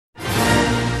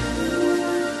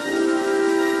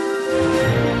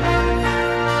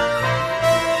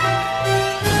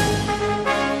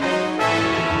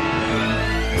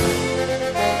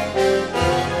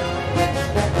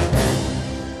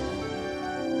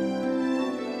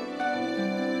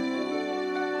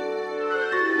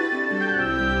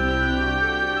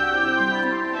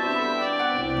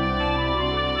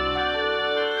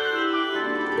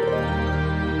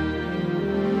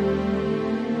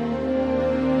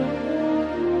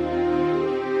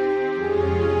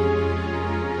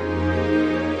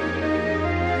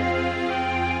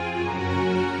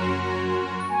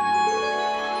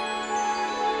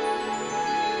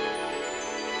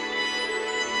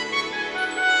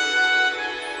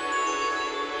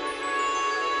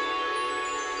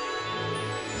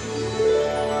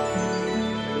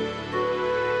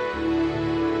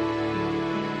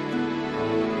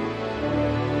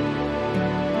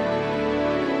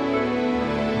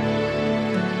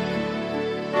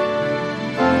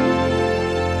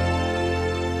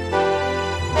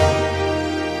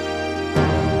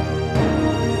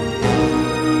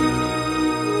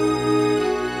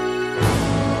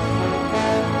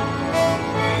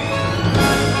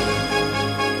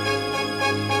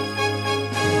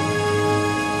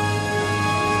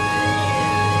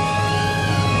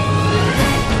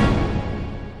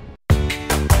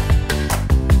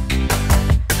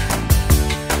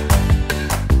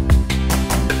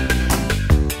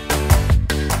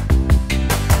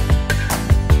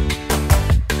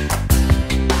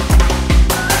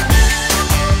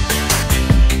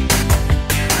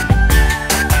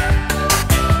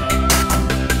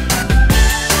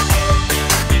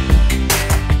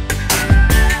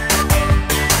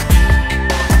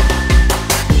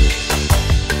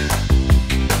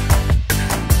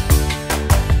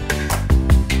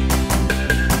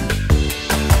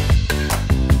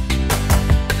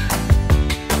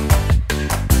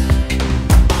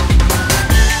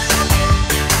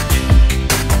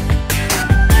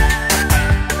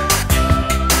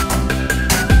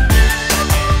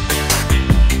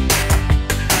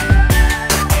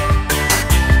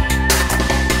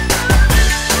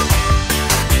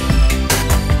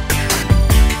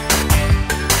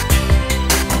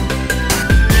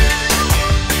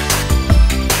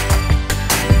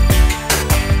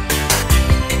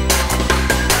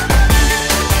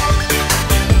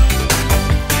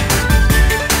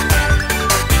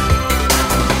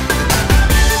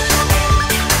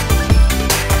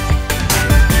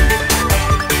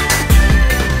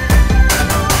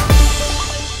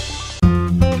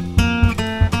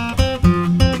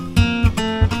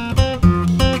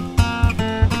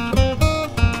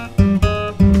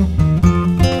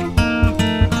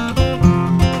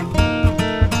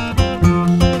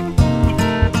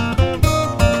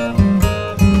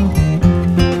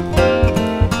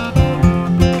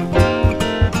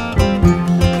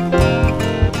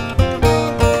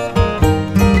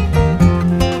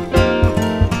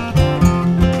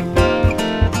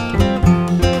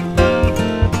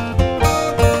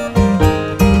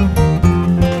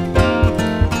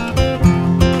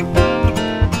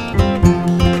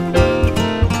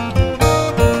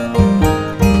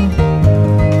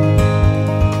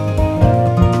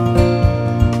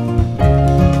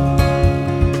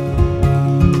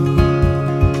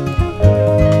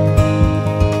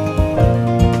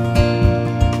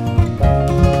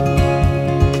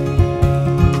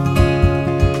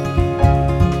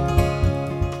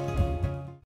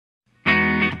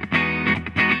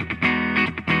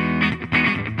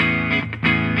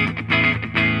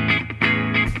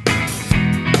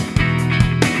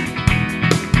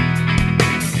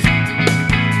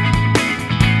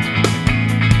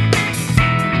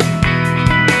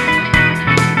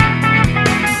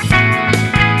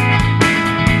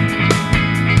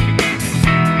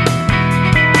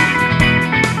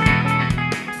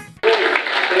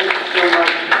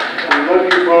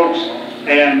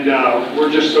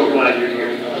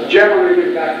Jim, I'm going to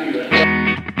give it back to you.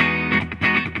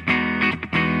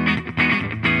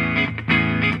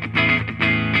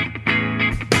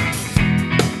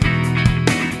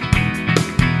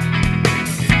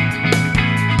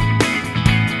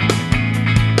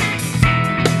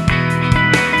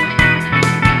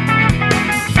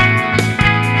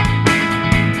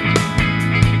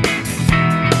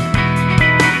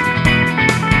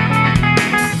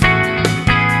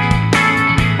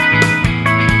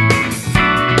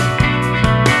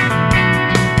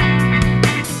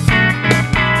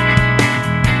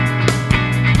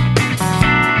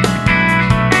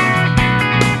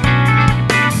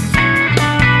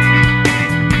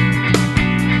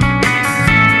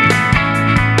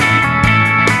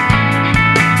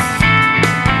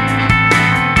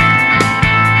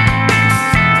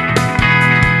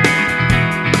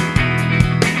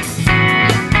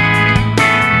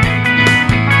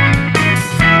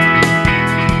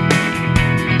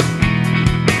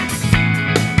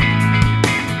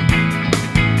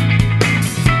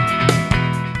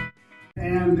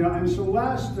 And so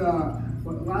last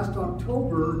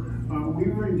October,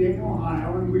 we were in Dayton,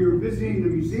 Ohio, and we were visiting the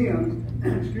museum,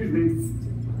 excuse me,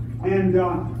 and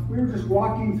we were just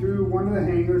walking through one of the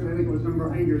hangars, I think it was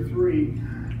hangar 3,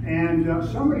 and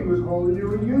somebody was holding a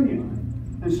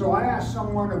reunion. And so I asked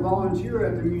someone to volunteer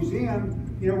at the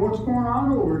museum, you know, what's going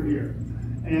on over here?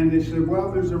 And they said,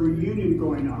 well, there's a reunion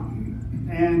going on.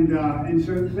 And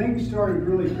so things started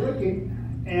really clicking.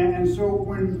 And so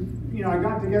when, you know, I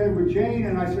got together with Jane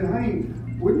and I said, honey,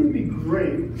 wouldn't it be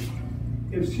great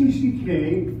if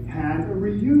CCK had a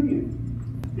reunion?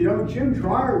 You know, Jim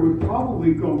Dreyer would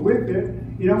probably go with it.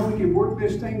 You know, we could work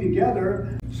this thing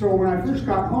together. So when I first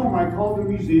got home, I called the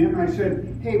museum and I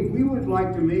said, hey, we would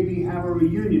like to maybe have a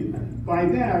reunion. By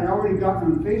then, I'd already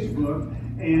gotten on Facebook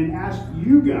and asked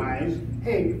you guys,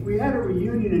 hey, if we had a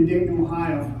reunion in Dayton,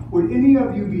 Ohio, would any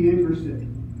of you be interested?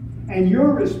 And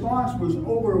your response was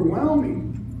overwhelming.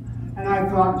 And I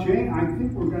thought, Jane, I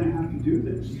think we're going to have to do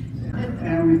this.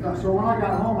 And we thought, so when I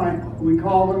got home, we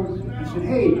called him and said,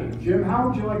 hey, Jim, how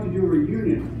would you like to do a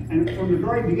reunion? And from the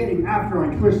very beginning, after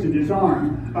I twisted his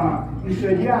arm, he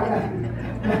said, yeah,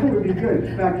 that would be good.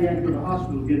 In fact, he had to go to the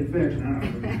hospital to get it fixed.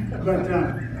 But,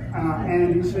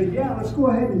 and he said, yeah, let's go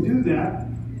ahead and do that.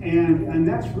 And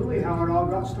that's really how it all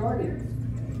got started.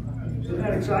 Isn't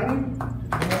that exciting?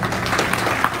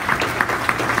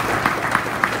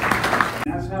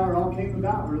 That's how it all came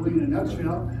about, really, in a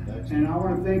nutshell. And I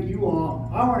want to thank you all.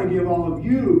 I want to give all of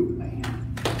you a hand.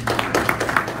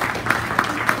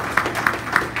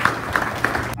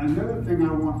 Another thing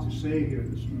I want to say here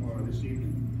this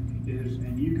evening is,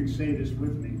 and you can say this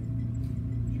with me.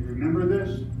 Do you remember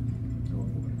this?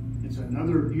 It's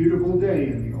another beautiful day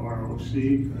in the ROC.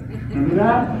 Remember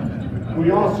that?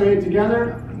 We all say it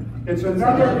together. It's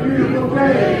another beautiful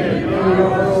day in the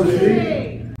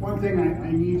ROC. One thing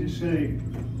I need to say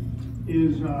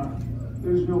is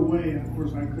there's no way, of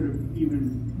course, I could have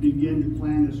even begun to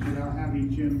plan this without having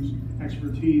Jim's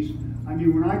expertise. I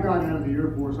mean, when I got out of the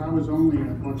Air Force, I was only a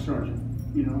buck sergeant,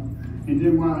 you know. And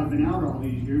then while I've been out all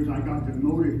these years, I got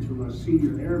demoted to a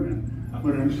senior airman.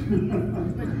 But I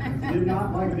did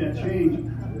not like that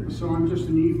change. So I'm just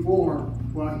an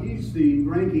E4. Well, he's the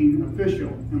ranking official.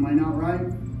 Am I not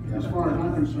right? As far as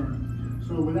I'm concerned.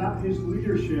 So without his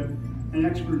leadership and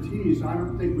expertise, I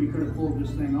don't think we could have pulled this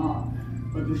thing off.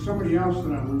 But there's somebody else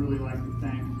that I would really like to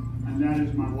thank, and that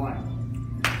is my wife.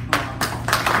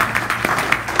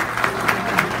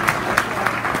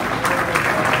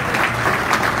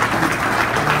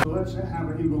 So let's have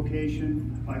an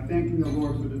invocation by thanking the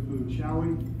Lord for the food, shall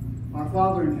we? Our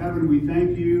Father in heaven, we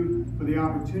thank you for the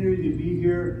opportunity to be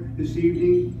here this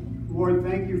evening. Lord,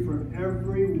 thank you for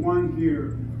everyone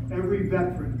here, every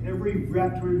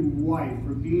veteran wife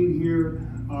for being here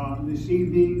this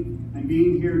evening and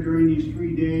being here during these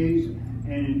 3 days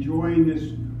and enjoying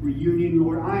this reunion.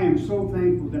 Lord, I am so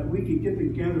thankful that we could get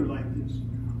together like this.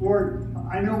 Lord,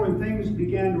 I know when things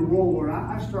began to roll, Lord,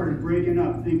 I started breaking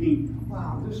up thinking,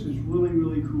 wow, this is really,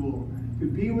 really cool. To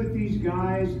be with these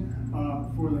guys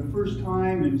for the first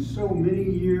time in so many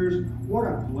years, what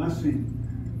a blessing.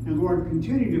 And Lord,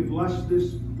 continue to bless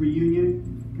this reunion.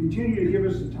 Continue to give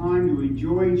us the time to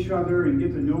enjoy each other and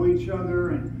get to know each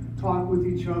other and talk with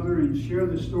each other and share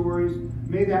the stories.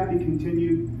 May that be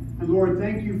continued. And Lord,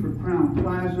 thank you for Crown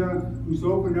Plaza, who's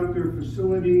opened up their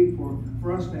facility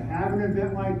for us to have an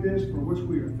event like this, for which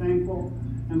we are thankful.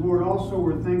 And Lord, also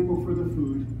we're thankful for the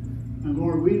food. And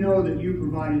Lord, we know that you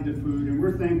provided the food, and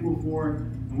we're thankful for it.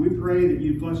 And we pray that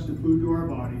you bless the food to our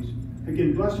bodies.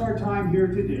 Again, bless our time here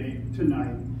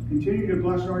tonight. Continue to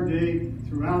bless our day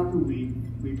throughout the week.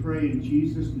 We pray in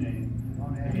Jesus' name.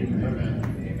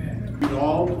 Amen. Would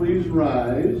all please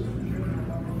rise.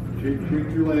 Shake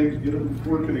your legs, get them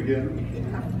working again.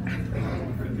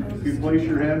 If you place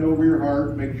your hand over your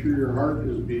heart, make sure your heart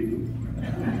is beating.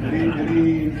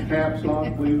 Any caps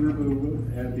on, please remove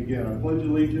them. And begin. I pledge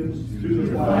allegiance to the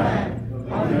flag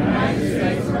of the United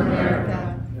States of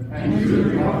America and to the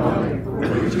republic for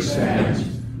which it stands,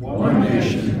 one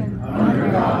nation, under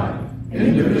God,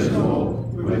 indivisible,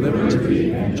 with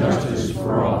liberty and justice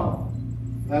for all.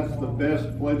 That's the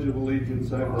best Pledge of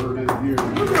Allegiance I've heard in years.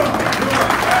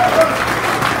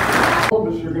 All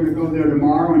of us are going to go there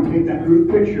tomorrow and take that group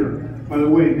picture. By the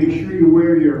way, make sure you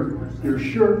wear your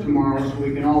shirt tomorrow so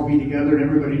we can all be together and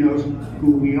everybody knows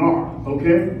who we are,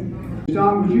 okay?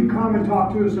 Don, would you come and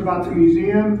talk to us about the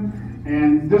museum?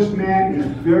 And this man is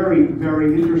very,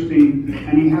 very interesting,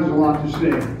 and he has a lot to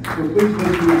say. So please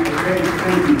listen up, okay?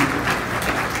 Thank you.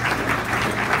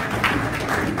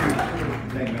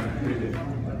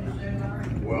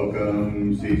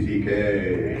 Welcome, CCK.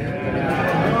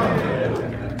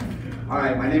 All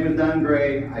right, my name is Don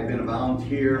Gray. I've been a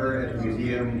volunteer at the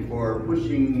museum for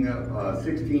pushing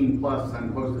 16 plus,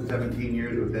 I'm close to 17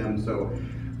 years with them, so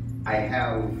I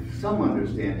have some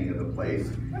understanding of the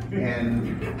place.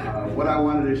 And what I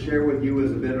wanted to share with you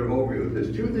is a bit of overview.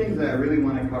 There's two things that I really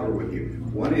want to cover with you.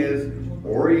 One is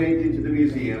orienting to the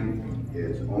museum.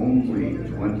 It's only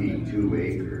 22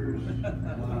 acres.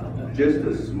 Just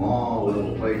a small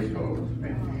little place, folks.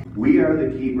 We are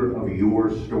the keeper of your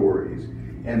stories.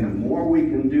 And the more we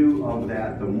can do of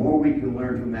that, the more we can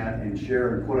learn from that and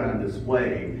share and put on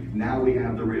display, now we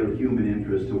have the real human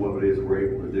interest to what it is we're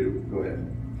able to do. Go ahead.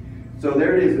 So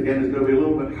there it is. Again, it's going to be a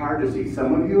little bit hard to see.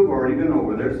 Some of you have already been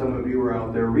over there. Some of you were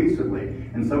out there recently.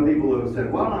 And some people have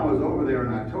said, well, I was over there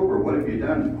in October. What have you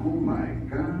done? Oh my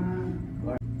God.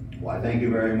 Well, I thank you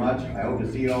very much. I hope to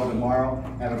see you all tomorrow.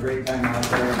 Have a great time out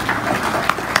there.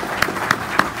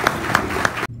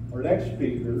 Our next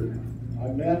speaker, I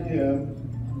met him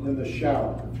in the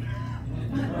shower.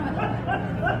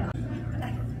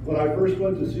 When I first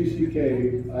went to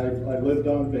CCK, I lived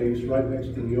on base right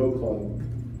next to the O Club.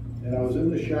 And I was in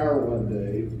the shower one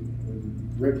day when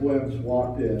Rick Wentz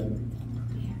walked in.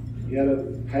 He had a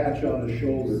patch on his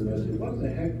shoulder, and I said, what the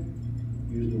heck,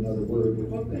 used another word, but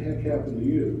what the heck happened to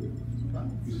you?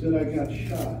 He said, I got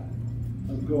shot.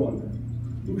 I'm going,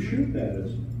 who's shooting at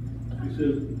us? He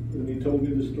says, and he told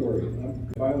me the story. I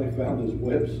finally found his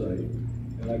website,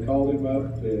 and I called him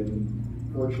up, and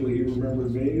fortunately he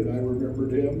remembered me, and I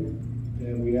remembered him,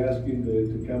 and we asked him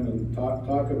to come and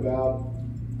talk about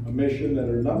a mission that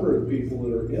a number of people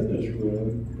that are in this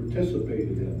room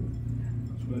participated in.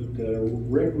 But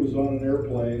Rick was on an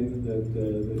airplane that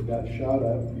got shot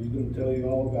up. He's going to tell you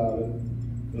all about it.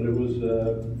 But it was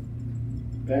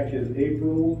back in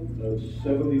April of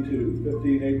 72,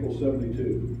 15 April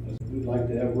 72. We'd like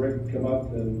to have Rick come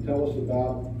up and tell us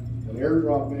about an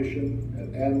airdrop mission at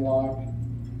An Loc,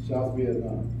 South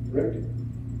Vietnam. Rick?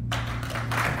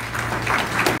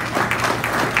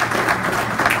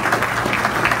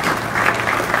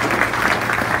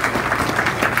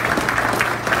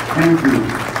 Thank you.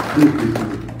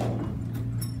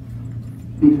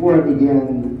 Before I begin,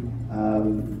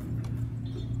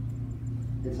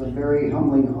 it's a very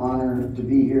humbling honor to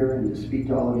be here and to speak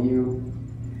to all of you.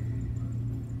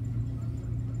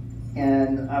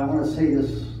 And I want to say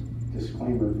this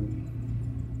disclaimer.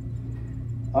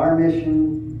 Our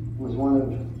mission was one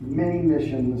of many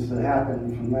missions that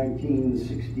happened from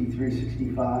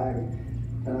 1963-65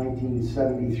 to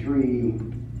 1973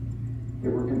 that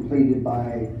were completed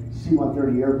by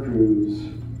C-130 air crews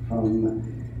from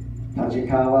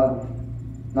Taichung,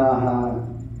 Naha,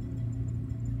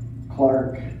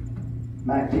 Clark,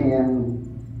 Mactan,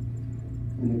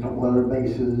 and a couple other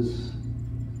bases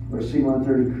where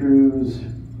C-130 crews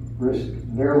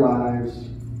risked their lives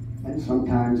and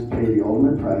sometimes pay the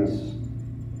ultimate price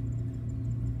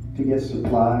to get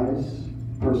supplies,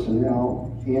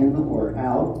 personnel in or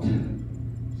out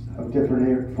of different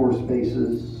Air Force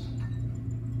bases,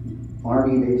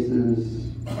 Army bases,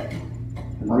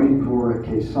 the Marine Corps at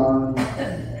Khe Sanh,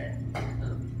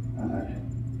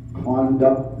 Quan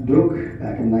Duc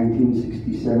back in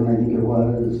 1967, I think it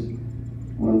was,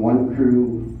 when one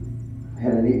crew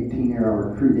had an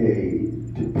 18-hour crew day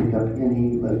to pick up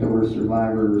any leftover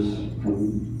survivors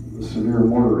from the severe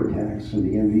mortar attacks in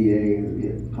the MVA and the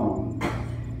Viet Cong.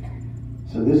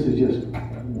 So this is just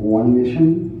one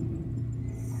mission,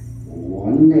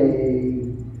 one day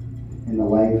in the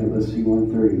life of a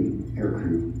C-130 air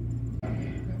crew.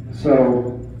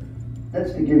 So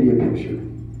that's to give you a picture.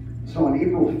 So on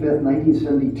April 5th,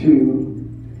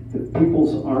 1972, the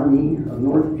People's Army of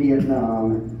North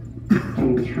Vietnam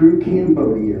came through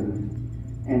Cambodia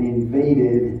and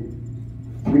invaded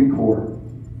 3 Corps.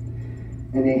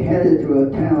 And they headed to a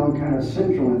town kind of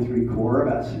central in 3 Corps,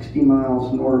 about 60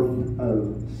 miles north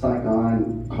of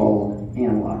Saigon, called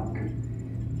An Lac.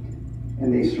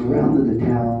 And they surrounded the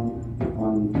town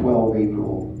on 12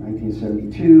 April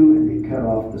 1972, and they cut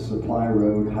off the supply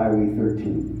road, Highway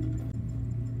 13.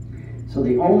 So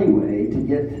the only way to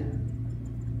get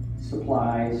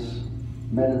supplies,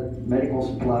 medical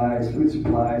supplies, food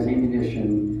supplies,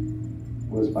 ammunition,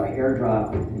 was by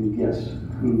airdrop, and guess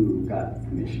who got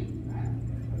commissioned?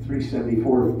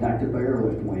 374th Tactical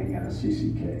Airlift Wing out of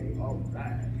CCK.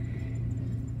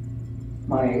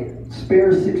 My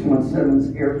spare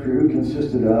 617's air crew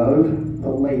consisted of the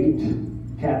late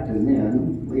Captain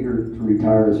then, later to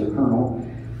retire as a colonel,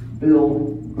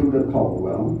 Bill Buddha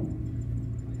Caldwell.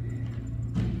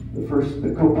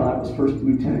 The co-pilot was First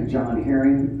Lieutenant John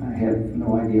Herring. I have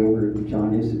no idea where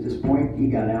John is at this point. He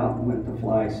got out and went to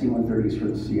fly C-130s for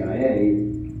the CIA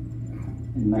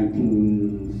in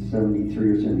 1973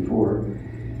 or 74.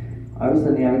 I was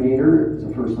the navigator as a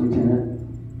first lieutenant.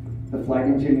 The flight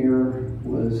engineer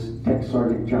was Tech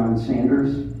Sergeant John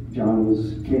Sanders. John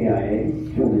was KIA,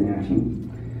 killed in action.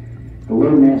 The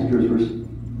loadmasters were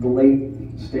the late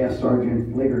Staff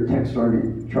Sergeant, later Tech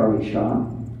Sergeant Charlie Shaw.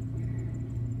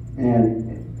 And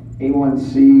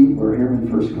A1C, or Airman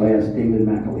First Class, David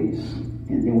McAleese.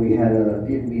 And then we had a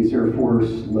Vietnamese Air Force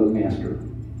loadmaster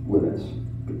with us,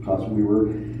 because we were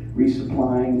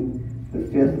resupplying the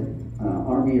 5th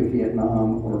Army of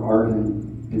Vietnam, or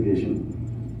ARVN Division.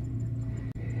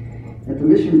 At the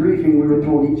mission briefing, we were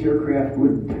told each aircraft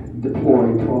would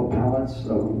deploy 12 pallets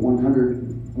of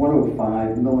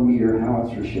 105 millimeter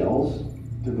howitzer shells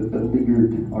to the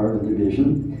beleaguered ARVN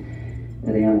Division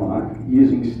at An Lac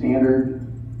using standard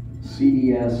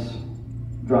CDS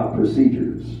drop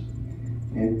procedures.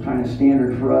 And kind of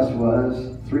standard for us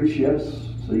was 3 ships.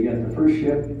 So you got the first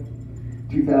ship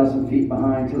 2,000 feet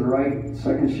behind to the right,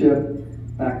 second ship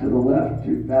back to the left,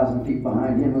 2,000 feet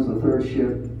behind him was the third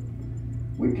ship.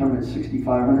 We'd come at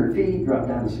 6,500 feet, drop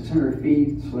down to 600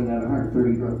 feet, slid out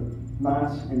 130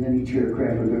 knots, and then each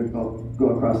aircraft would go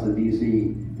across the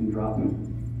DZ and drop in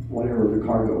whatever the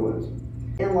cargo was.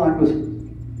 An Lac was,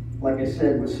 like I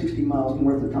said, was 60 miles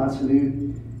north of Tan Son Nhut,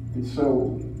 and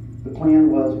so the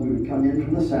plan was we would come in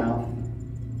from the south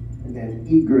and then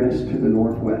egress to the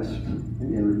northwest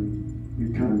and then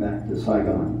return back to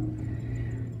Saigon.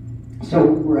 So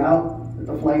we're out at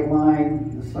the flight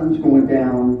line, the sun's going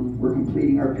down, we're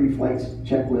completing our pre-flight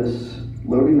checklists,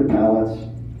 loading the pallets,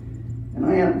 and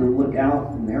I happened to look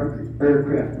out and the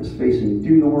aircraft was facing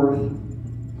due north,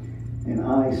 and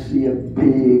I see a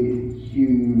big,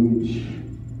 huge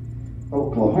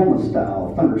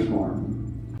Oklahoma-style thunderstorm.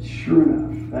 Sure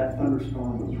enough, that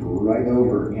thunderstorm was right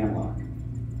over An Lac.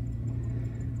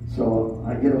 So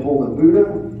I get a hold of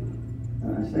Buddha,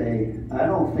 and I say, I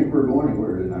don't think we're going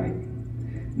anywhere tonight.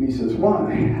 And he says,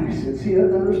 why? I said, see that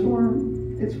thunderstorm?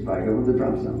 It's right over the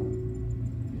drop zone.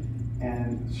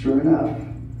 And sure enough,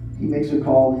 he makes a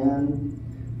call in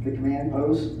the command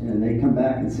post, and they come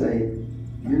back and say,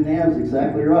 your nav's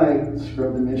exactly right,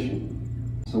 scrub the mission.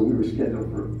 So we were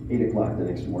scheduled for 8 o'clock the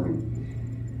next morning.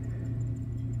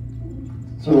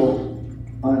 So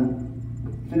on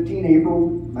 15 April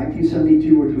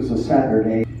 1972, which was a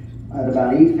Saturday, at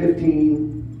about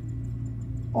 8:15,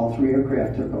 all 3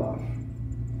 aircraft took off.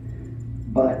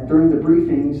 But during the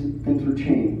briefings, things were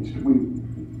changed. We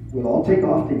would all take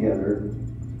off together,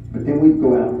 but then we'd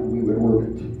go out and we would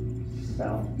orbit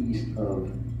southeast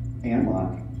of An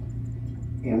Lac.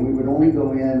 And we would only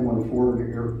go in when a forward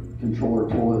air controller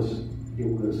told us it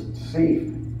was safe,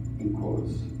 in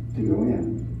quotes, to go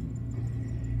in.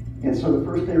 And so the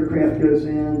first aircraft goes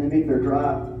in, they make their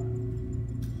drop,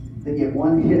 they get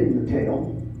one hit in the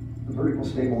tail, the vertical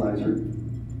stabilizer,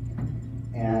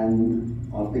 and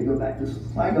off they go back to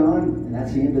Saigon, and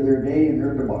that's the end of their day, and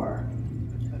they're at the bar.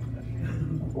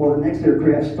 Well, the next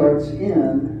aircraft starts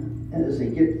in, and as they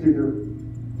get through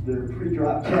their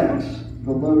pre-drop checks,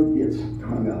 the load gets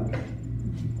hung up.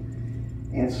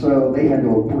 And so they had to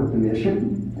abort the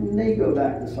mission, and they go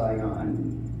back to Saigon.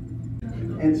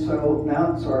 And so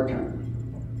now it's our turn.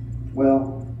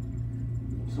 Well,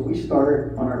 so we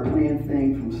start on our planned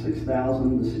thing from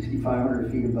 6,000 to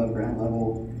 6,500 feet above ground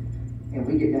level, and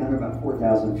we get down to about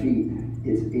 4,000 feet.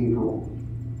 It's April.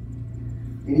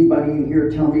 Anybody in here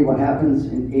tell me what happens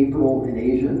in April in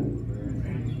Asia?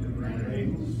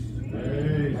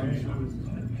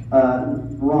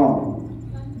 Wrong.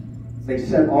 They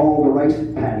set all the rice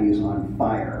paddies on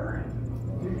fire.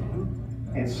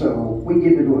 And so we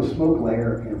get into a smoke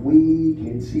layer and we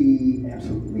can see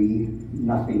absolutely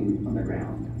nothing on the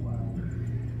ground.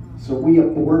 So we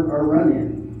abort our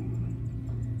run-in.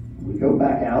 We go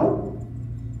back out,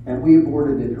 and we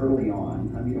aborted it early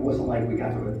on. I mean, it wasn't like we got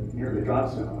to it near the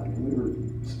drop zone. I mean, we were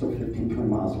still 15, 20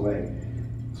 miles away.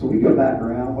 So we go back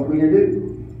around, what are we gonna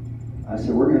do? I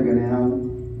said, we're gonna go down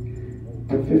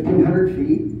to 1,500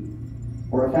 feet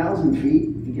or 1,000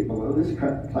 feet to get below this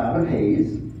cloud of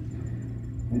haze,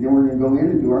 and then we're gonna go in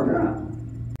and do our drop.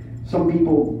 Some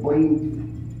people blame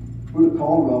Buddha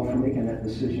Caldwell for making that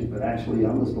decision, but actually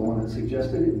I was the one that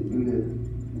suggested it, and Buddha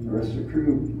and the rest of the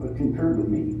crew concurred with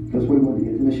me, because we wanted to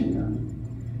get the mission done.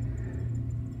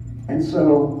 And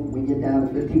so we get down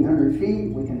to 1,500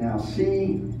 feet, we can now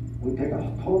see, we pick a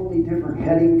totally different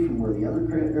heading from where the other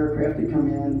aircraft had come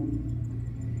in,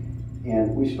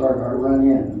 and we start our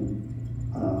run-in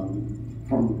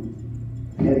from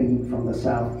heading from the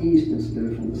southeast instead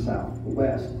of from the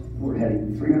southwest. We're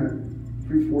heading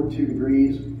 342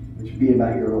 degrees, which would be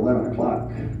about your 11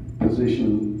 o'clock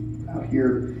position out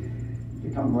here, to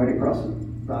come right across the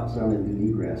drop zone into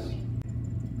egress.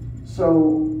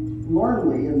 So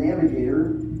normally a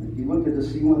navigator, if you look at the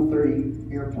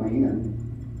C-130 airplane,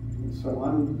 and so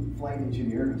I'm a flight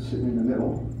engineer sitting in the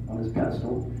middle on his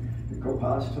pedestal, the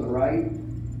co-pilot's to the right,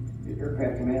 the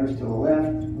aircraft commander's to the left,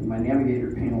 and my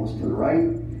navigator panel is to the right.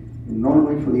 And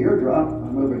normally for the airdrop,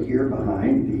 I'm over here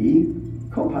behind the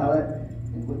co-pilot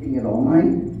and looking at all my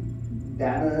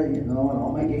data, you know, and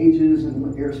all my gauges and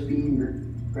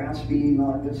airspeed, ground speed, and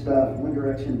all that good stuff, wind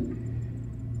direction.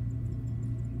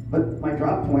 But my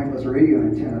drop point was a radio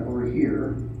antenna over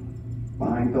here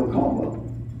behind Bill Caldwell.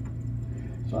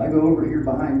 So I go over here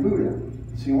behind Buddha.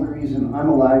 It's the only reason I'm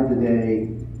alive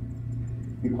today,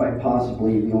 and quite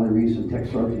possibly the only reason Tech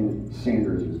Sergeant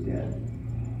Sanders is dead.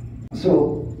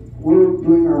 So we're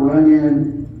doing our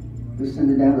run-in,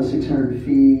 descended down to 600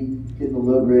 feet, getting the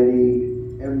load ready,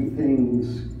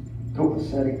 everything's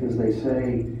copacetic, as they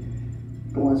say,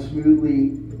 going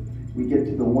smoothly. We get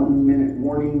to the 1 minute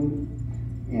warning,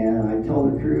 and I tell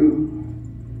the crew,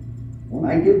 when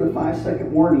I give the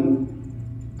 5-second warning,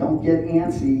 don't get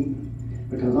antsy,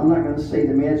 because I'm not going to say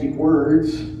the magic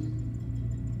words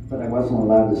that I wasn't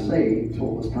allowed to say until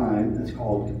it was time. It's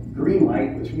called green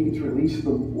light, which means release the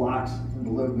locks when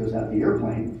the load goes out the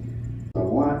airplane. I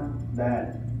want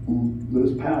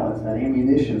those pallets, that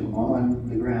ammunition, on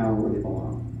the ground where they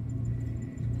belong.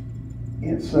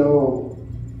 And so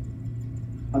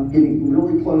I'm getting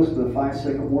really close to the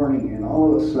 5-second warning, and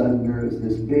all of a sudden there is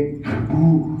this big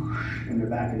whoosh in the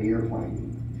back of the airplane,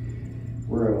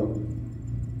 where a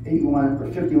 81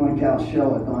 or 51 cal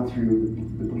shell had gone through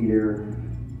the bleed air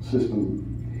system.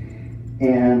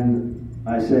 And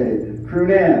I said, crew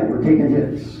nav, we're taking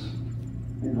hits.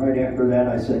 And right after that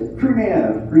I said, crew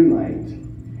nav, green light.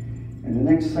 And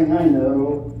the next thing I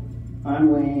know,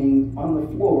 I'm laying on the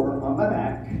floor on my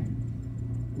back,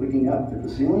 looking up at the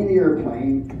ceiling of the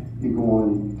airplane and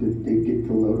going, did they get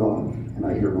the load off? And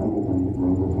I hear rumble, rumble,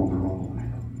 rumble, rumble, rumble.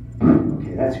 And I go,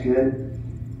 okay, that's good.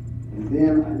 And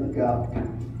then I look up,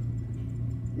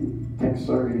 and Tech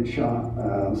Sergeant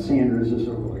Sanders is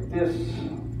over like this,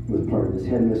 with part of his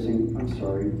head missing. I'm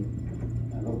sorry.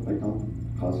 I hope I don't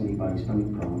cause anybody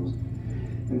stomach problems.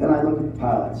 And then I look at the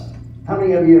pilots. How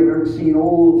many of you have ever seen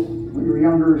when you were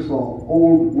younger, saw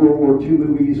old World War II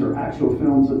movies or actual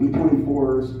films of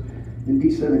B-24s and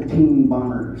B-17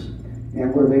 bombers,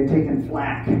 and where they've taken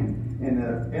flak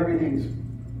and everything's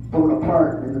blown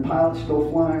apart and the pilot's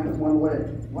still flying with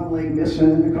one leg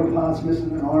missing and the co-pilot's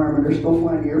missing an arm and they're still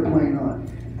flying the airplane on.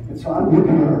 And so I'm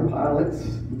looking at our pilots,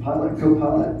 the pilot and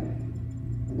co-pilot,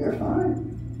 and they're fine.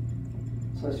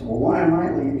 So I said, well, why am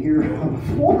I laying here on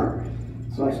the floor?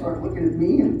 So I start looking at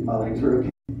me and my legs are okay.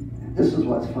 This is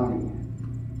what's funny.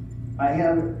 I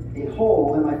have a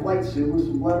hole in my flight suit with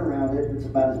some blood around it. It's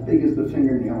about as big as the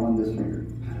fingernail on this finger.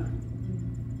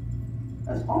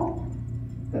 That's all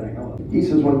that I know of. He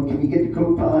says, well, can you get the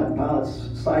co-pilot and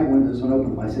pilot's side windows and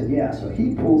open them? I said, yeah. So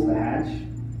he pulls the hatch,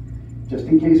 just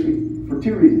in case for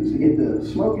two reasons, to get the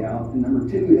smoke out. And number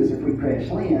two is if we crash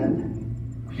land,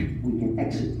 we can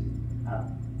exit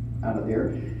out of there.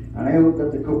 And I opened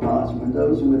up the co-pilot's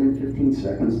windows, and within 15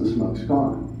 seconds, the smoke's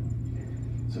gone.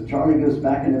 So Charlie goes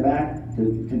back in the back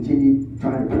to continue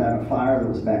trying to put out a fire that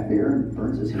was back there and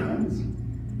burns his hands.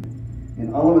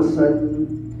 And all of a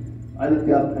sudden, I look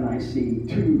up and I see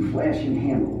two flashing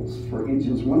handles for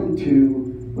engines 1 and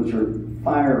 2, which are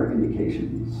fire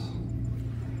indications.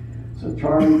 So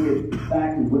Charlie gets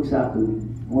back and looks out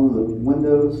one of the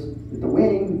windows at the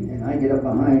wing, and I get up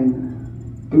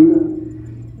behind Buddha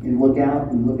and look out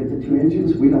and look at the two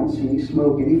engines. We don't see any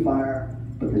smoke, any fire,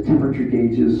 but the temperature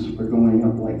gauges are going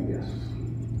up like this.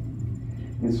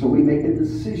 And so we make a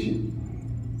decision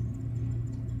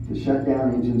to shut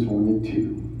down engines 1 and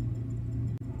 2.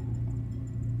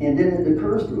 And then it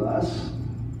occurs to us,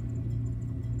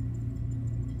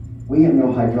 we have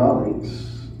no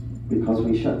hydraulics because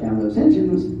we shut down those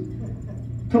engines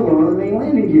to lower the main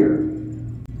landing gear.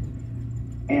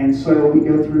 And so we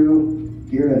go through,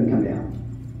 gear doesn't come down.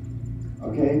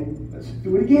 Okay, let's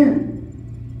do it again.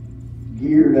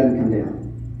 Gear doesn't come down.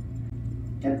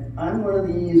 And I'm one of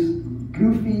these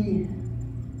goofy,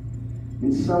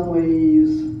 in some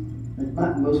ways,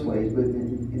 not in most ways, but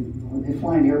in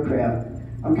flying aircraft,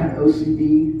 I'm kind of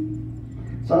OCD.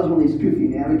 So I was one of these goofy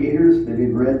navigators that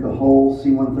had read the whole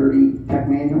C-130 tech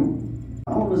manual.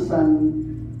 All of a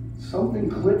sudden, something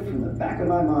clicked from the back of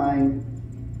my mind.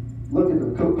 Look at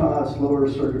the co-pilot's lower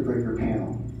circuit breaker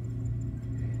panel.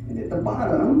 And at the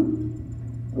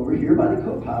bottom, over here by the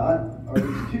co-pilot, are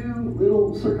these 2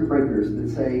 little circuit breakers that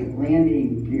say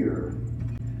landing gear.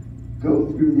 Go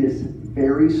through this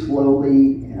very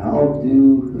slowly, and I'll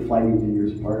do the flight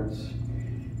engineer's parts.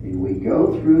 And we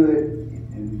go through it,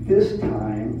 and this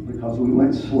time, because we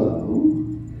went slow,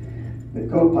 the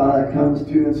co-pilot comes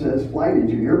to and says, flight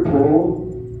engineer,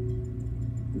 pull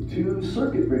the 2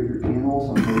 circuit breaker panels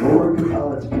on the lower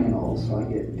co-pilot's panel. So I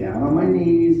get down on my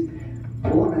knees,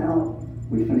 pull them out,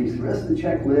 we finish the rest of the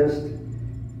checklist,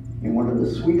 and one of the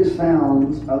sweetest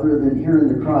sounds, other than hearing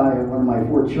the cry of one of my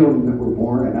 4 children that were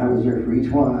born, and I was there for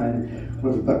each one,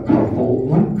 was the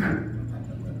ka-thunk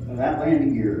of that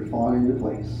landing gear falling into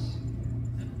place.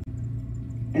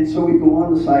 And so we go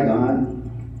on to Saigon.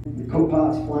 The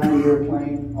co-pilot's flying the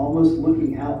airplane, almost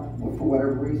looking out, for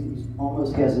whatever reasons,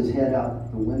 almost has his head out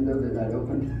the window that I'd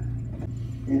opened.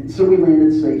 And so we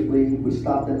landed safely. We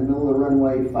stopped in the middle of the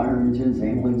runway, fire engines,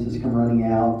 ambulances come running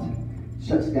out,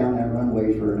 shuts down that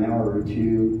runway for an hour or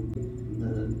 2.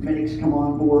 The medics come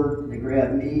on board, they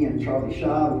grab me and Charlie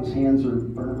Shaw, whose hands are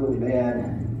burned really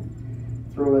bad,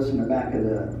 throw us in the back of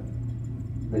the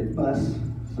bus,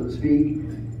 so to speak,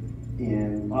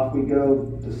 and off we go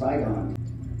to Saigon.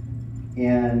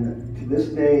 And to this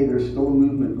day, there's still a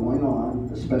movement going on,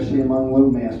 especially among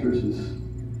loadmasters, as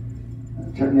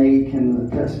Taichung can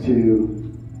attest to,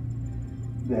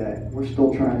 that we're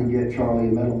still trying to get Charlie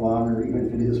a Medal of Honor, even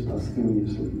if it is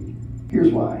posthumously.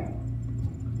 Here's why.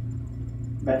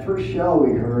 That first shell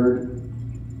we heard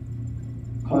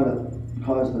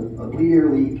caused a bleed air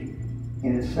leak,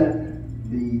 and it set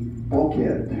the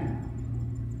bulkhead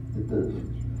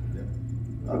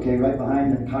right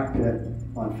behind the cockpit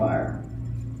on fire.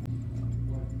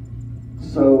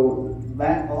 So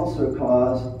that also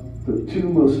caused the 2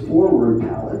 most forward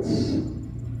pallets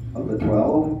of the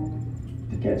 12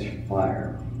 to catch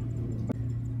fire.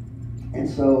 And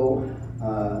so,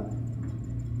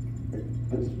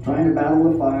 trying to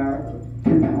battle the fire,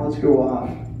 2 pallets go off.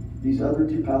 These other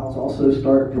 2 pallets also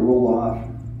start to roll off,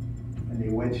 and they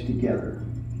wedge together.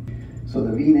 So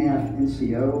the VNAF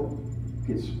NCO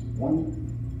gets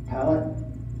 1 pallet,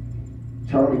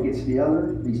 Charlie gets the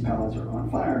other. These pallets are on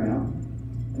fire now,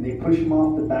 and they push them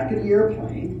off the back of the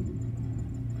airplane.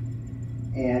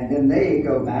 And then they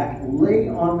go back, lay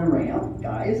on the ramp,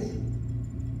 guys,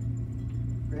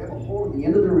 grab a hold of the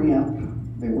end of the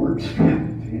ramp, they weren't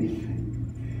strapped to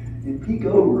anything, and peek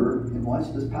over and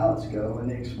watch those pallets go, and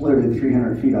they exploded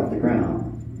 300 feet off the ground.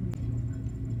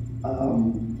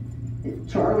 If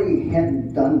Charlie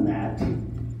hadn't done that,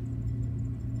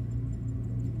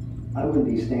 I wouldn't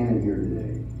be standing here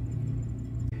today.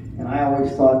 And I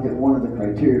always thought that one of the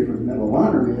criteria for the Medal of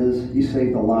Honor is you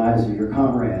save the lives of your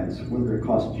comrades, whether it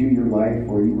cost you your life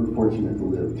or you were fortunate to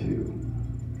live too.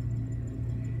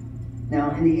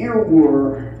 Now, in the air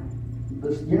war,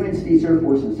 the United States Air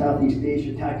Force in Southeast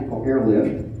Asia Tactical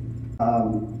Airlift,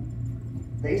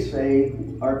 they say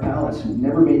our pilots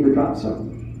never made the drop zone.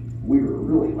 We were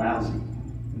really lousy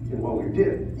in what we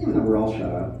did, even though we're all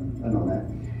shut up. I know that.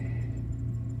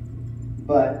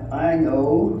 But I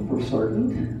know for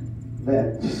certain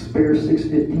that spare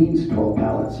 615's 12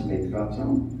 pallets made the drop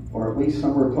zone, or at least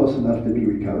somewhere close enough to be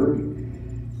recovered,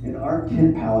 and our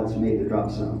 10 pallets made the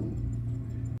drop zone.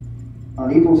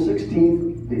 On April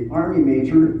 16th, the Army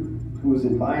major who was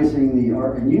advising the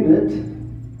ARPAN unit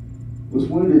was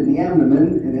wounded in the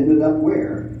abdomen and ended up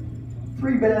where?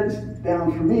 3 beds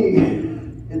down from me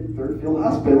at Third Field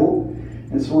Hospital.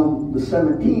 And so on the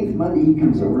 17th, Monday, he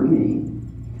comes over to me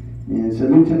and said,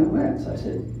 Lieutenant Lentz. I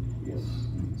said, yes,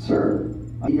 sir.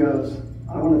 He goes,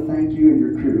 I want to thank you and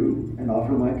your crew and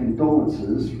offer my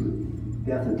condolences for the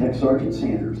death of Tech Sergeant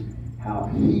Sanders. How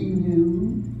he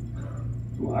knew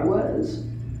who I was,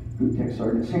 who Tech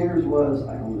Sergeant Sanders was,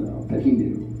 I don't know, but he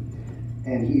knew.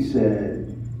 And he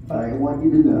said, I want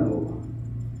you to know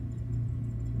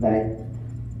that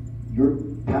your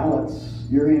pallets,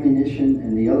 your ammunition,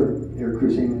 and the other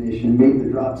aircrew's ammunition made the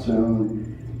drop zone,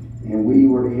 and we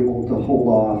were able to hold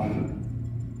off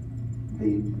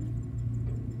the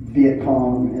Viet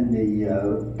Cong and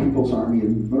the People's Army of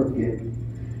North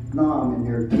Vietnam in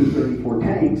their T-34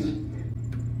 tanks.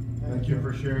 Thank you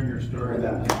for sharing your story.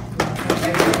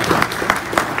 Thank you.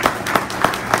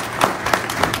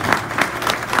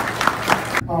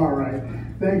 All right,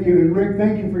 thank you. And Rick,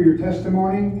 thank you for your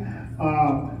testimony.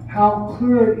 How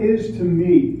clear it is to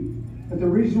me that the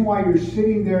reason why you're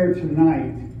sitting there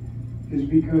tonight is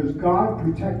because God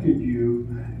protected you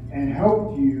and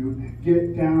helped you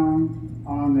get down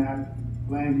on that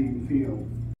landing field.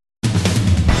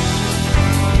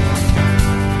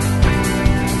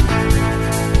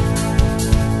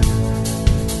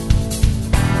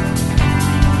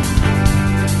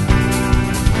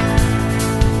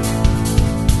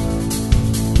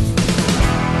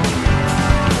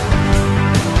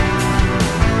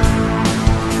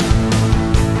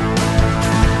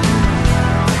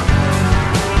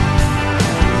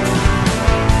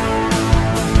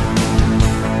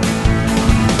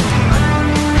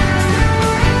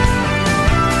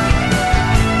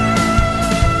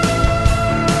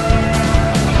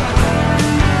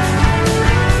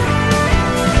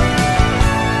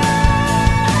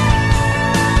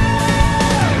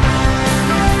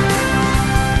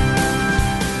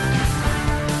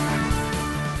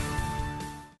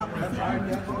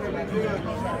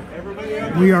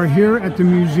 We are here at the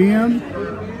museum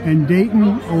in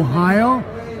Dayton, Ohio.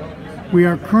 We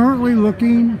are currently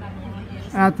looking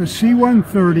at the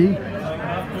C-130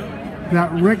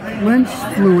 that Rick Lentz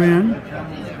flew in,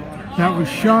 that was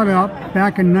shot up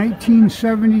back in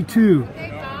 1972.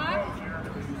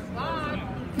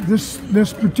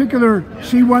 This particular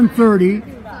C-130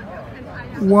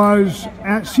 was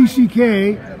at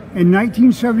CCK in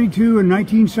 1972 and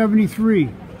 1973.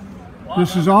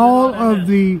 This is all of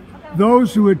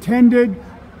those who attended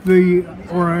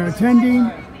or are attending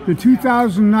the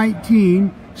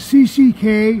 2019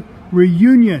 CCK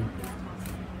Reunion.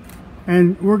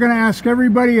 And we're going to ask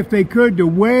everybody, if they could, to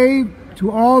wave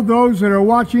to all those that are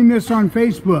watching this on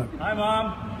Facebook. Hi,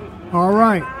 Mom. All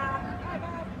right.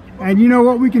 And you know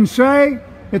what we can say?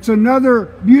 It's another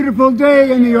beautiful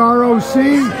day in the ROC.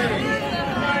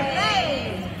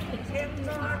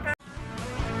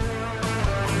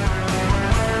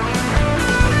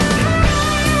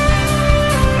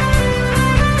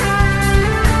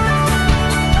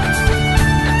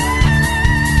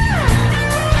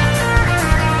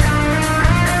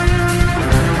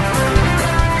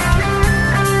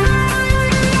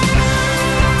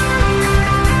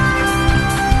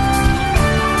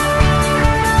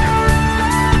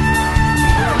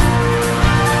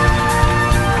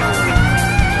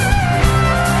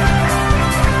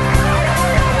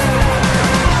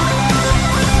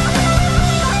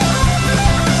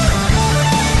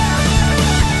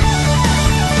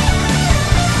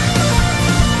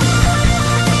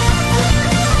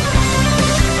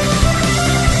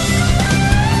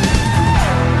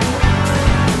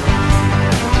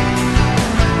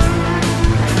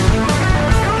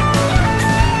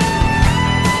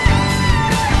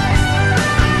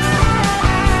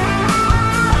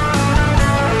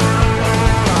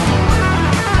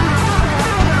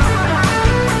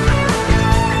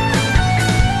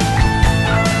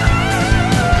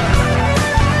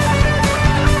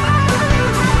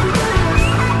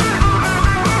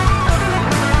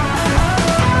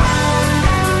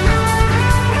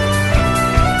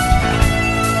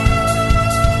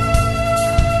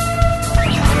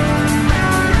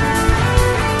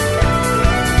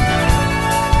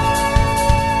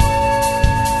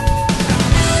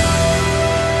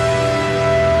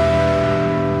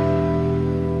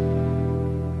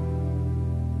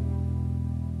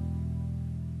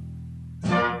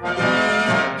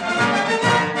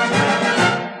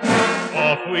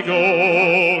 We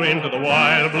go into the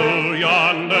wild blue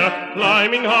yonder,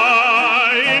 climbing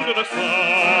high into the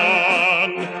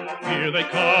sun. Here they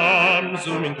come,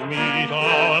 zooming to meet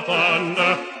our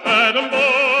thunder. Adam,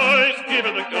 boys, give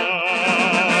it a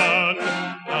gun.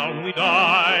 Down we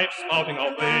dive, spouting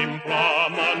our flame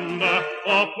from under.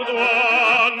 Up with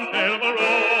one hell of a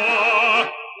roar.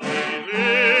 We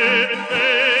live in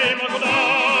fame, or go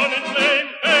down in flame.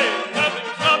 Hey, nothing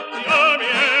stops the Army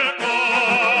Air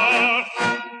Force.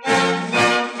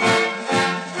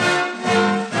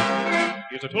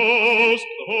 Here's a toast,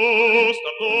 the host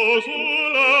of those who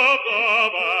love the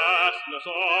vastness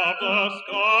of the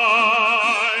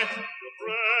sky. The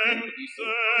friend he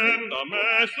sent a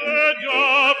message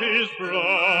of his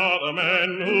brother men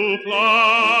who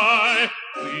fly.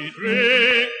 We we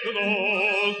drink to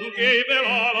those who gave their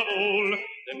all of old.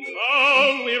 Then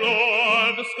down we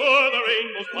roar to score the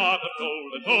rainbow's pot of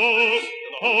gold. And toast to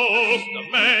the host of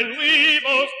men we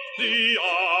boast, the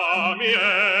Army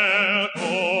Air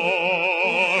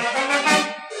Corps.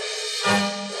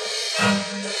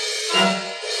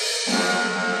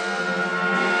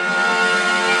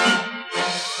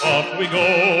 Off we go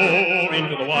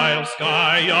into the wild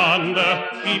sky yonder,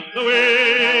 keep the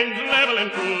wings level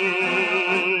and true.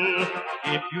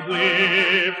 If you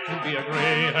live to be a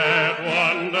gray-haired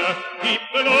wonder, keep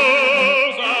the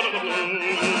nose out of the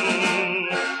blue.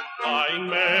 Flying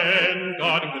men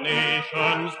guarding the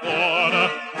nation's border,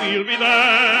 we'll be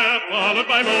there followed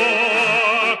by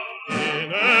more.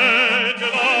 In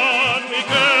edges on we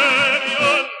carry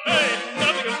on, hey,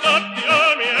 nothing can stop the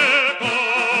Army Air Corps.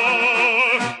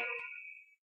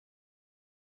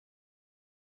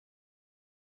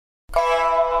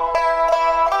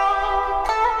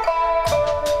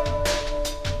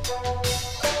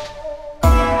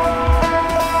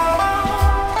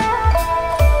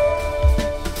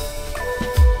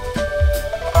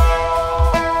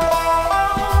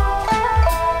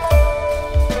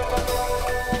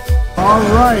 All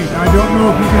right, I don't know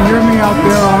if you can hear me out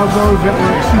there, all those that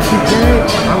were at CCK.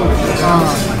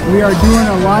 We are doing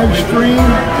a live stream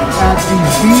at the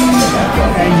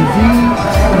B&D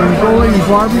Mongolian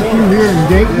Barbecue here in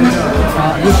Dayton.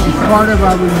 This is part of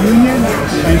our reunion,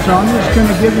 and so I'm just going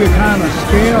to give you kind of a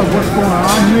scale of what's going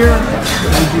on here.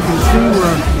 As you can see,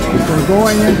 we're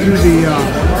going into the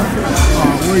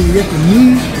where you get the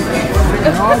meat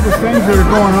and all the things that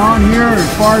are going on here as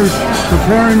far as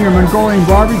preparing your Mongolian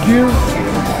barbecue.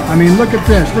 I mean, look at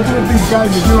this. Look at what these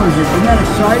guys are doing here. Isn't that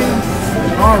exciting?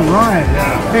 All right.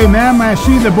 Hey, ma'am, may I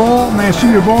see the bowl? May I see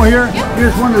your bowl here? Yep.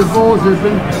 Here's one of the bowls that have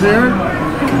been prepared.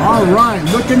 All right.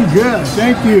 Looking good.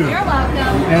 Thank you. You're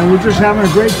welcome. And we're just having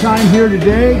a great time here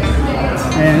today.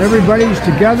 And everybody's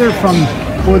together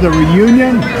for the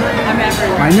reunion. I'm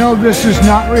everywhere. I know this is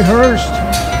not rehearsed.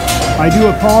 I do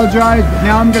apologize.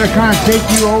 Now I'm going to kind of take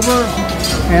you over,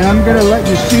 and I'm going to let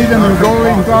you see the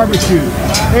Mongolian barbecue.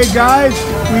 Hey guys,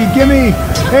 will you give me,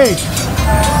 hey,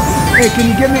 can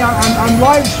you give me, I'm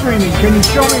live streaming. Can you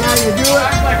show me how you do it?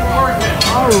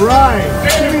 All right,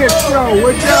 give me a show,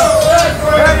 would you?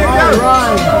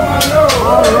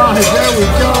 All right, there we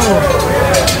go.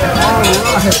 All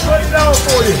right.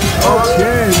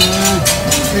 Okay, man.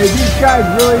 Hey, these guys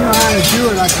really know how to do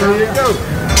it, I tell you.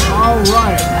 All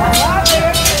right.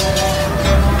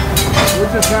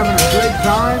 We're just having a great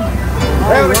time.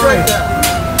 Having a great time.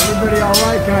 Everybody all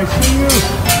right? Can I see you?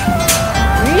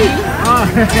 Me?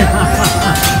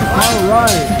 All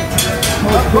right.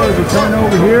 Okay, we turn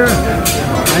over here.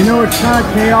 I know it's kind of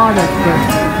chaotic, but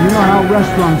you know how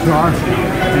restaurants are.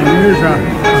 And here's a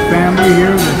family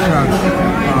here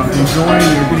that's enjoying,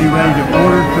 they're getting ready to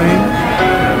order things.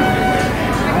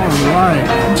 All right.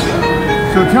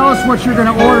 So tell us what you're going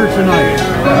to order tonight.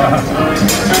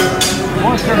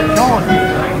 What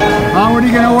are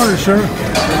you going to order, sir?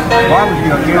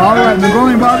 Barbecue. All right,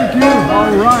 Mongolian barbecue?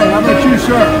 All right, how about you,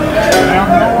 sir? I have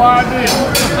no idea.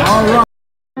 All right.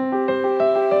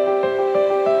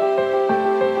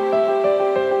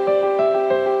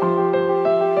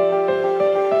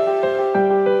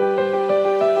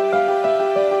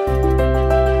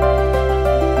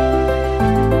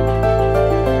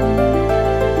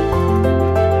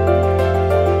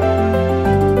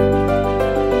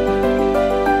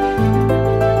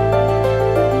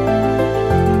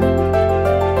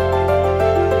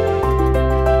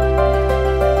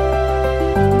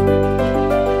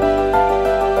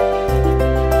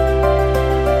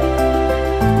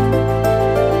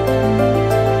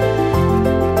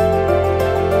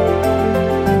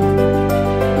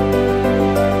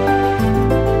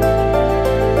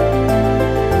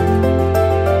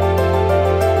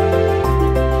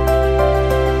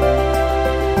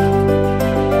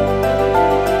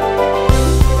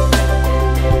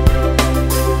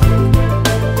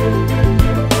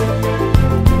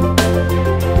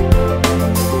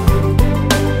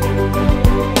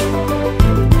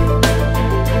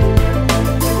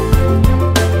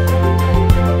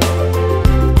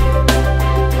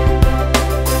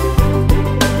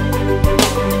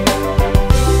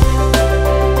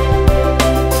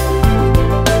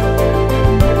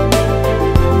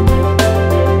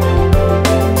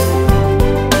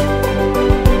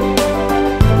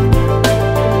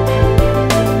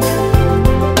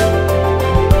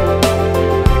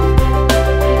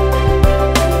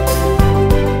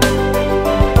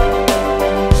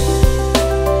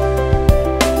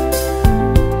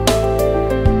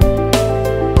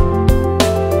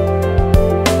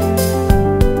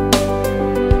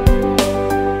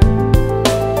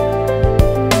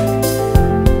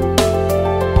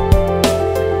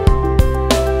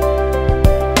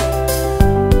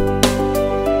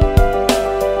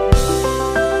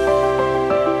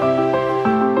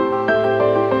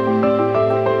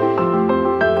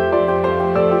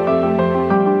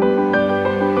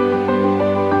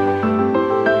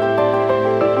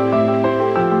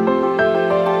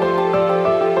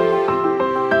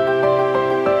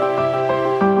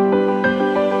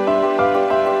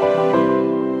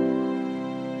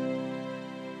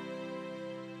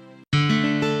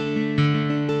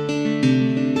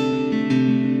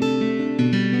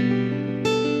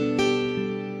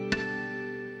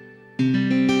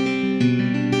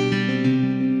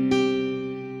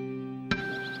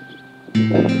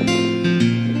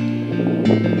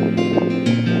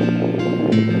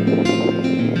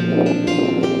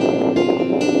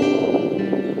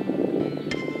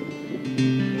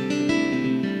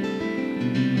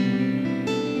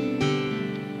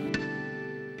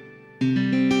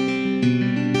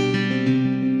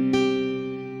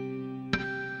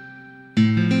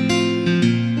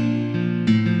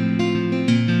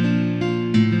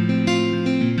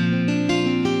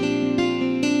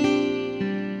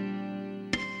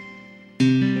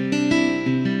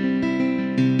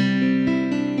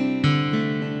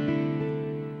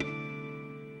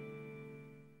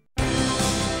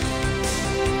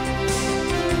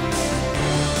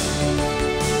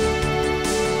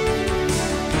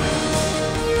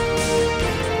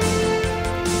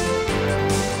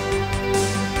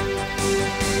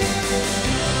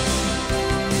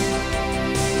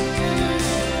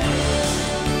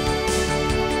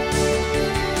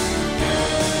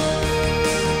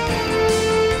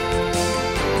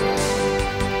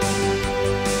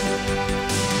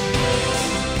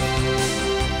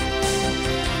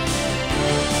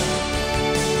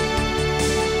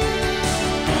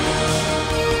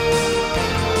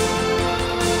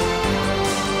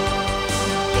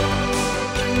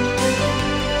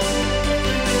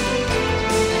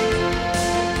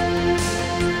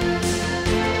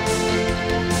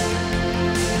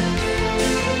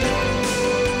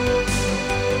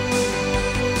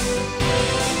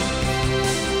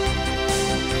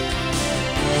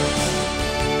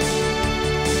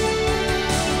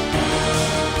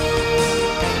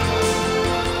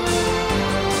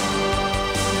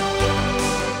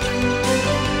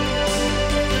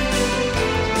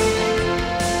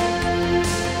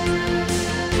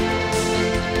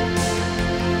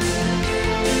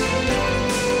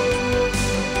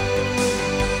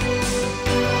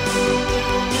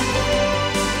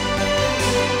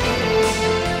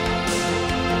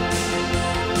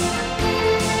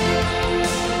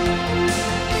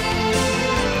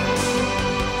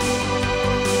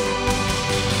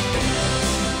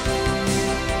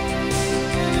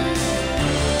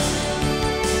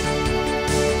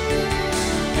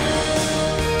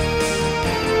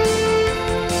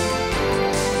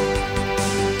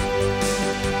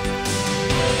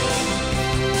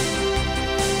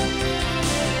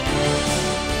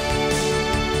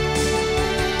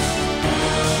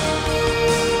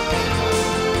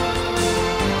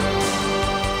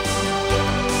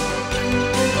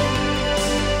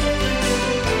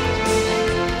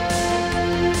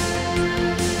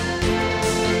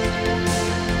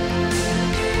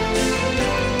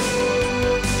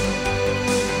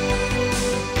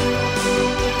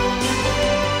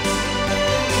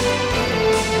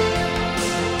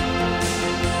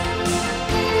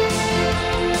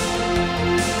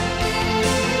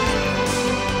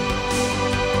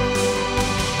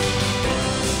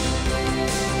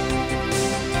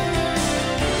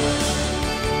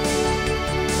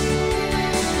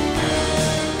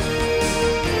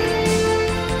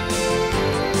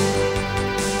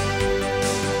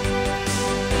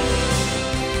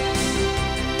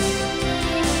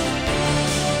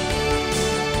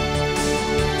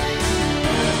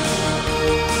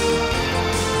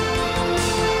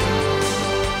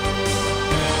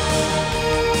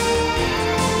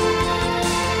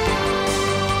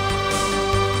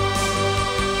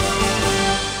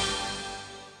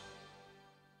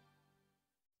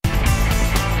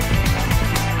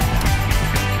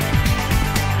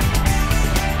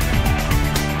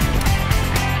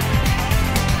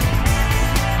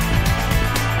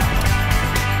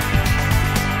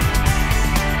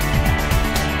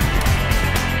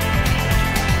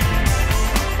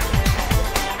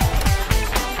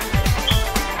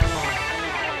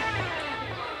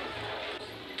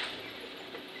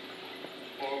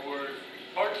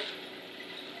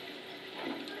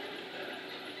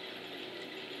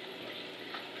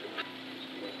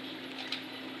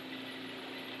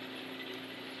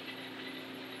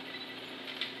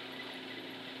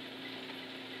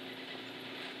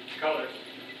 Colors.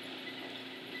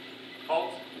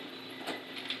 Halt.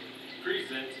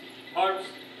 Precinct. Harps.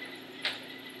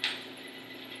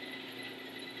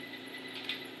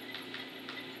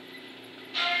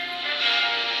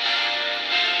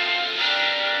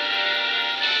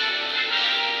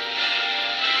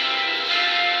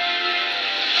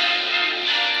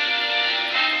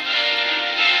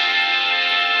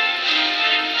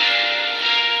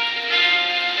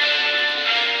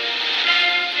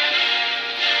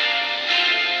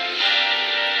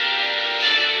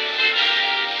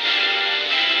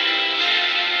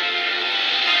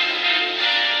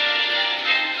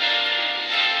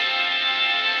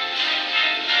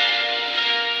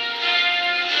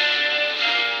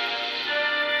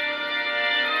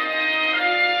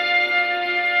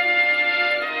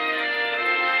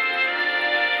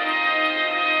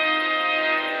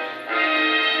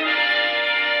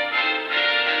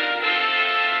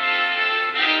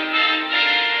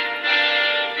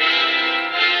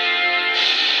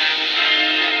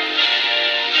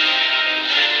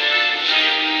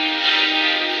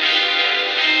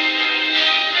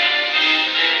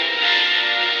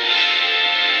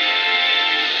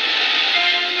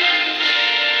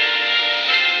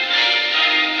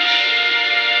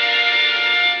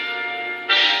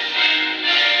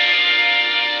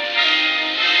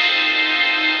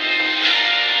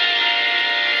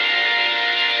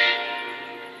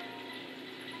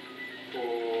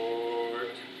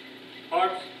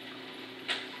 Harps.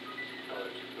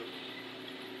 Colors.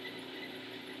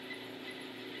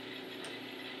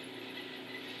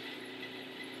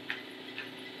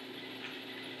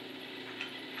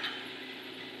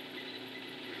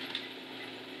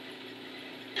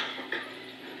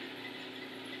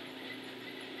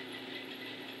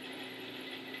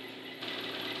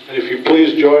 And if you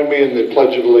please join me in the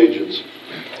Pledge of Allegiance.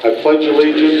 I pledge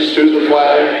allegiance to the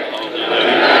flag of the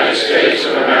United States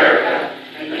of America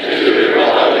and to the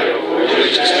republic for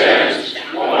which it stands,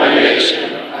 one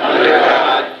nation, under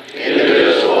God,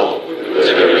 indivisible, with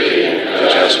liberty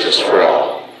and justice for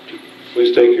all.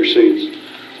 Please take your seats.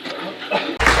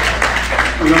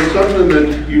 You know, something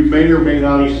that you may or may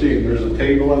not have seen, there's a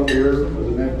table up here with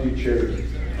an empty chair.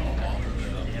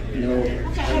 You know,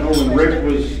 I know when Rick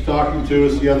was talking to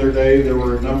us the other day, there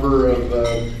were a number of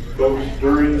folks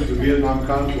during the Vietnam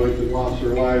conflict that lost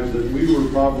their lives that we were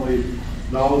probably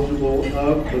knowledgeable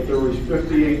of, but there was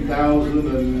 58,000,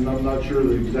 and I'm not sure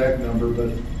the exact number,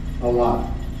 but a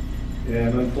lot.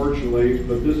 And unfortunately,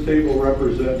 but this table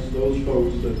represents those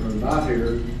folks that are not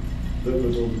here that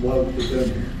would have loved to have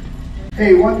been here.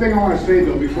 Hey, one thing I want to say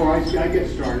though before I get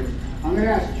started, I'm going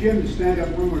to ask Jim to stand up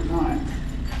one more time.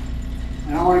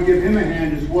 And I want to give him a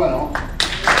hand as well.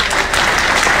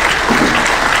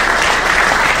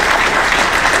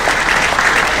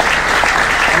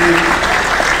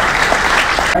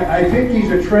 And I think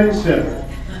he's a trendsetter,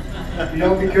 you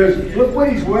know, because look what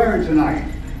he's wearing tonight.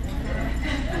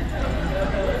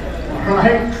 All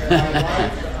right?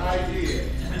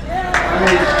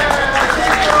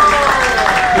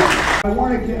 I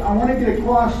want to get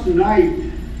across tonight,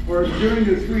 or during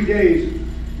the 3 days,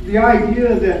 the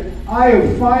idea that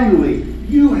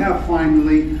you have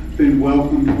finally been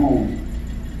welcomed home.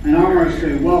 And I want to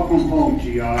say, welcome home,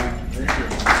 GI. Yeah.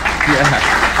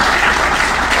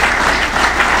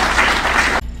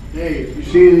 Hey, you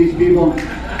see these people? All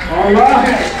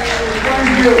right. Thank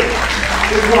you.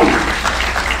 Which one?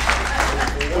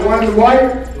 The one in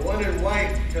white? The one in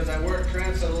white, because I work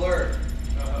transit alert.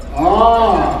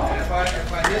 Ah. And if I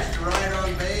hitched a ride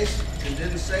on base and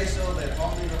didn't say so, they'd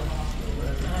haul me to the hospital.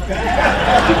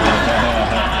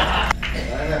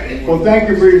 Well, thank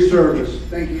you for your service.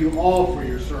 Thank you all for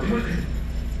your service.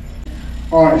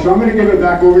 All right, so I'm going to give it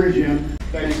back over to Jim.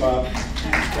 Thanks, Bob.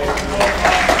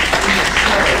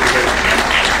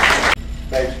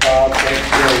 Thanks, Bob. Thanks,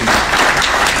 Jim.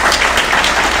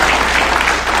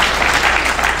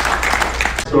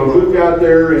 So who got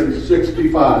there in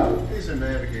 65? He's a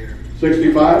navigator.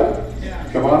 65?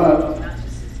 Yeah. Come on up.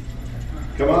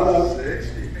 Come on up.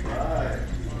 65.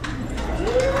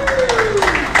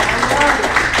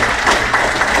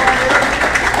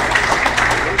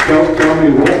 Tell me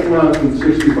what month in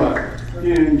 65?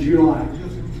 In July.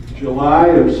 July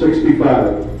of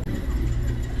 65.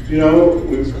 You know,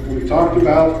 we talked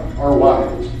about our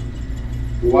wives.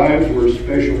 The wives were a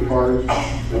special part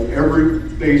of every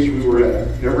base we were at,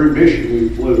 every mission we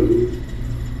flew.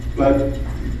 But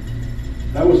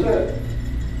that was it.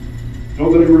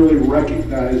 Nobody really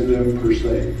recognized them per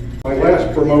se. My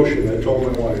last promotion, I told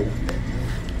my wife,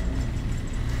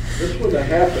 this wouldn't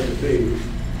have happened to me.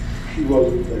 She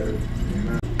wasn't there.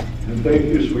 And thank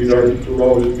you, sweetheart, for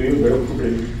always being there for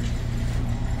me.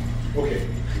 Okay.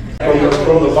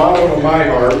 From the bottom of my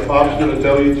heart, Bob's going to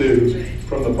tell you too,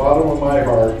 from the bottom of my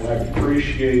heart, I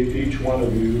appreciate each one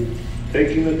of you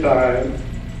taking the time,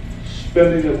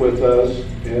 spending it with us,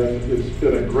 and it's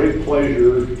been a great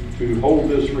pleasure to hold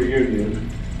this reunion.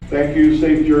 Thank you,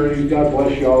 safe journeys, God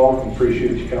bless you all,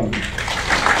 appreciate you coming.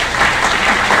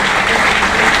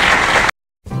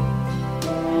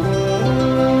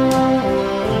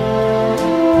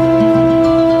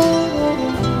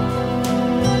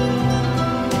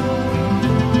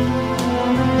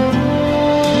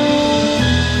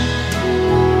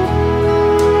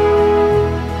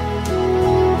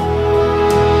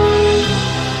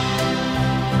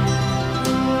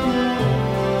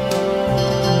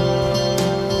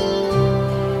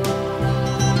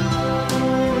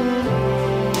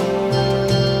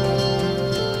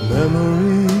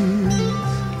 Memories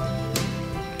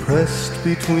pressed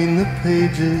between the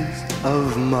pages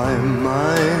of my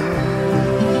mind.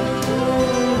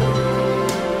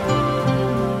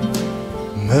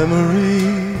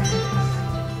 Memories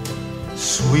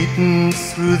sweetened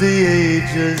through the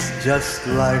ages just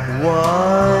like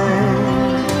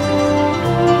wine.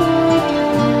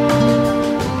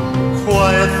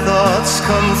 Quiet thoughts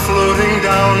come floating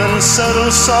down and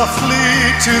settle softly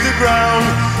to the ground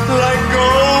like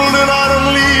golden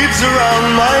autumn leaves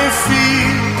around my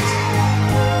feet.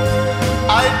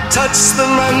 I touch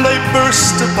them and they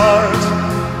burst apart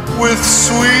with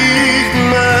sweet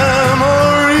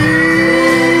memories.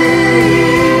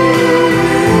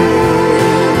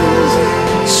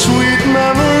 Sweet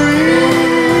memories.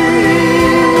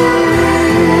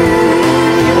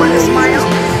 You want to smile?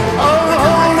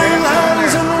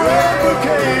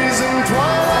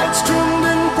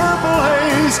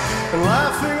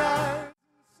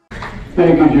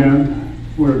 Thank you, Jim.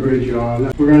 What a great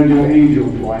job. We're going to do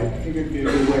Angel Flight. I think it'd be a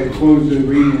good way to close the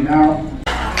reunion out.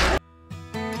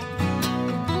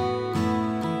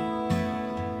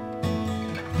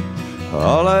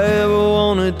 All I ever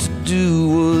wanted to do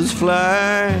was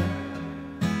fly,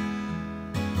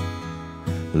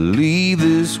 leave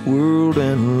this world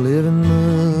and live in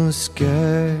the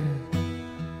sky.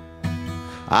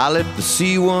 I left the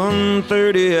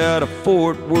C-130 out of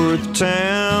Fort Worth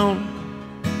town.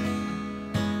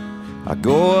 I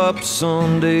go up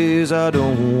some days I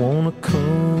don't wanna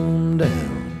come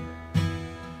down.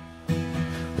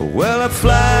 Well, I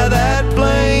fly that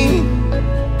plane,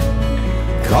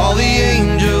 call the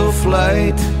Angel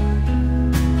Flight.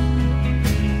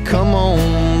 Come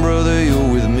on, brother,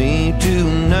 you're with me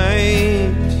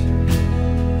tonight.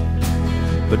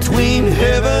 Between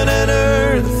heaven and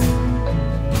earth,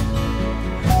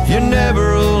 you're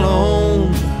never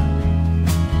alone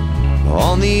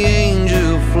on the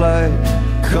Angel Flight.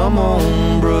 Come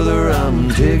on, brother, I'm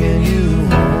taking you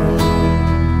home.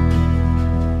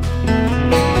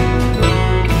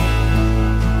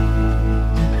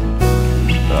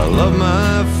 I love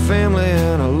my family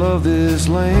and I love this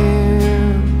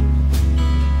land,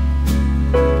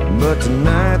 but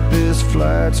tonight this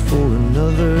flight's for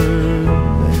another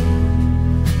man.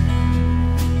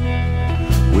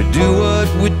 We do what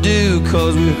we do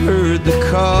 'cause we heard the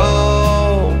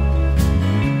call.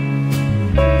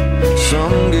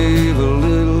 Some gave a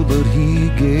little, but he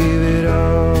gave it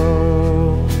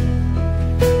all.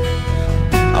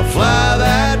 I fly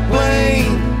that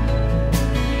plane,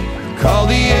 call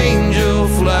the Angel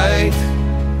Flight.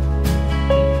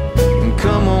 And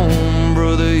come on,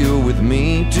 brother, you're with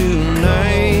me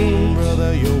tonight.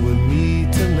 Brother, you're with me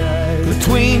tonight.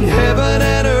 Between heaven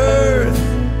and earth,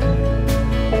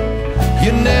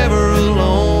 you're never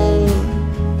alone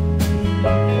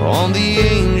on the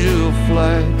Angel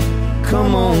Flight.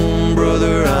 Come on,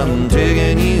 brother, I'm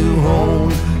taking you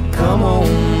home. Come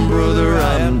on, brother,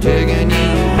 I'm taking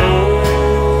you home.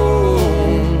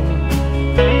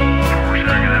 Good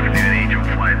afternoon, Angel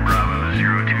Flight Bravo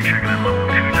 02, checking in level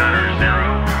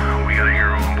 290. We got a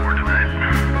hero on board tonight.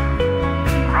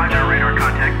 Roger, radar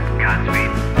contact,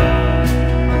 Godspeed.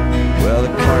 Well,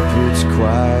 the cockpit's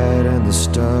quiet and the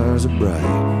stars are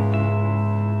bright.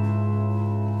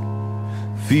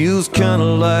 Feels kinda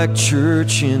like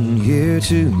church in here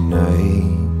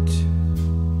tonight.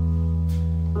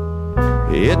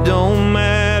 It don't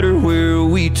matter where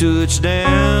we touch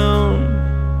down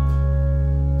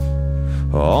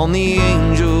on the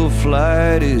Angel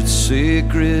Flight, it's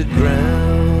sacred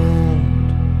ground.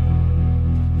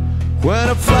 When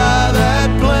I fly that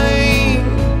plane,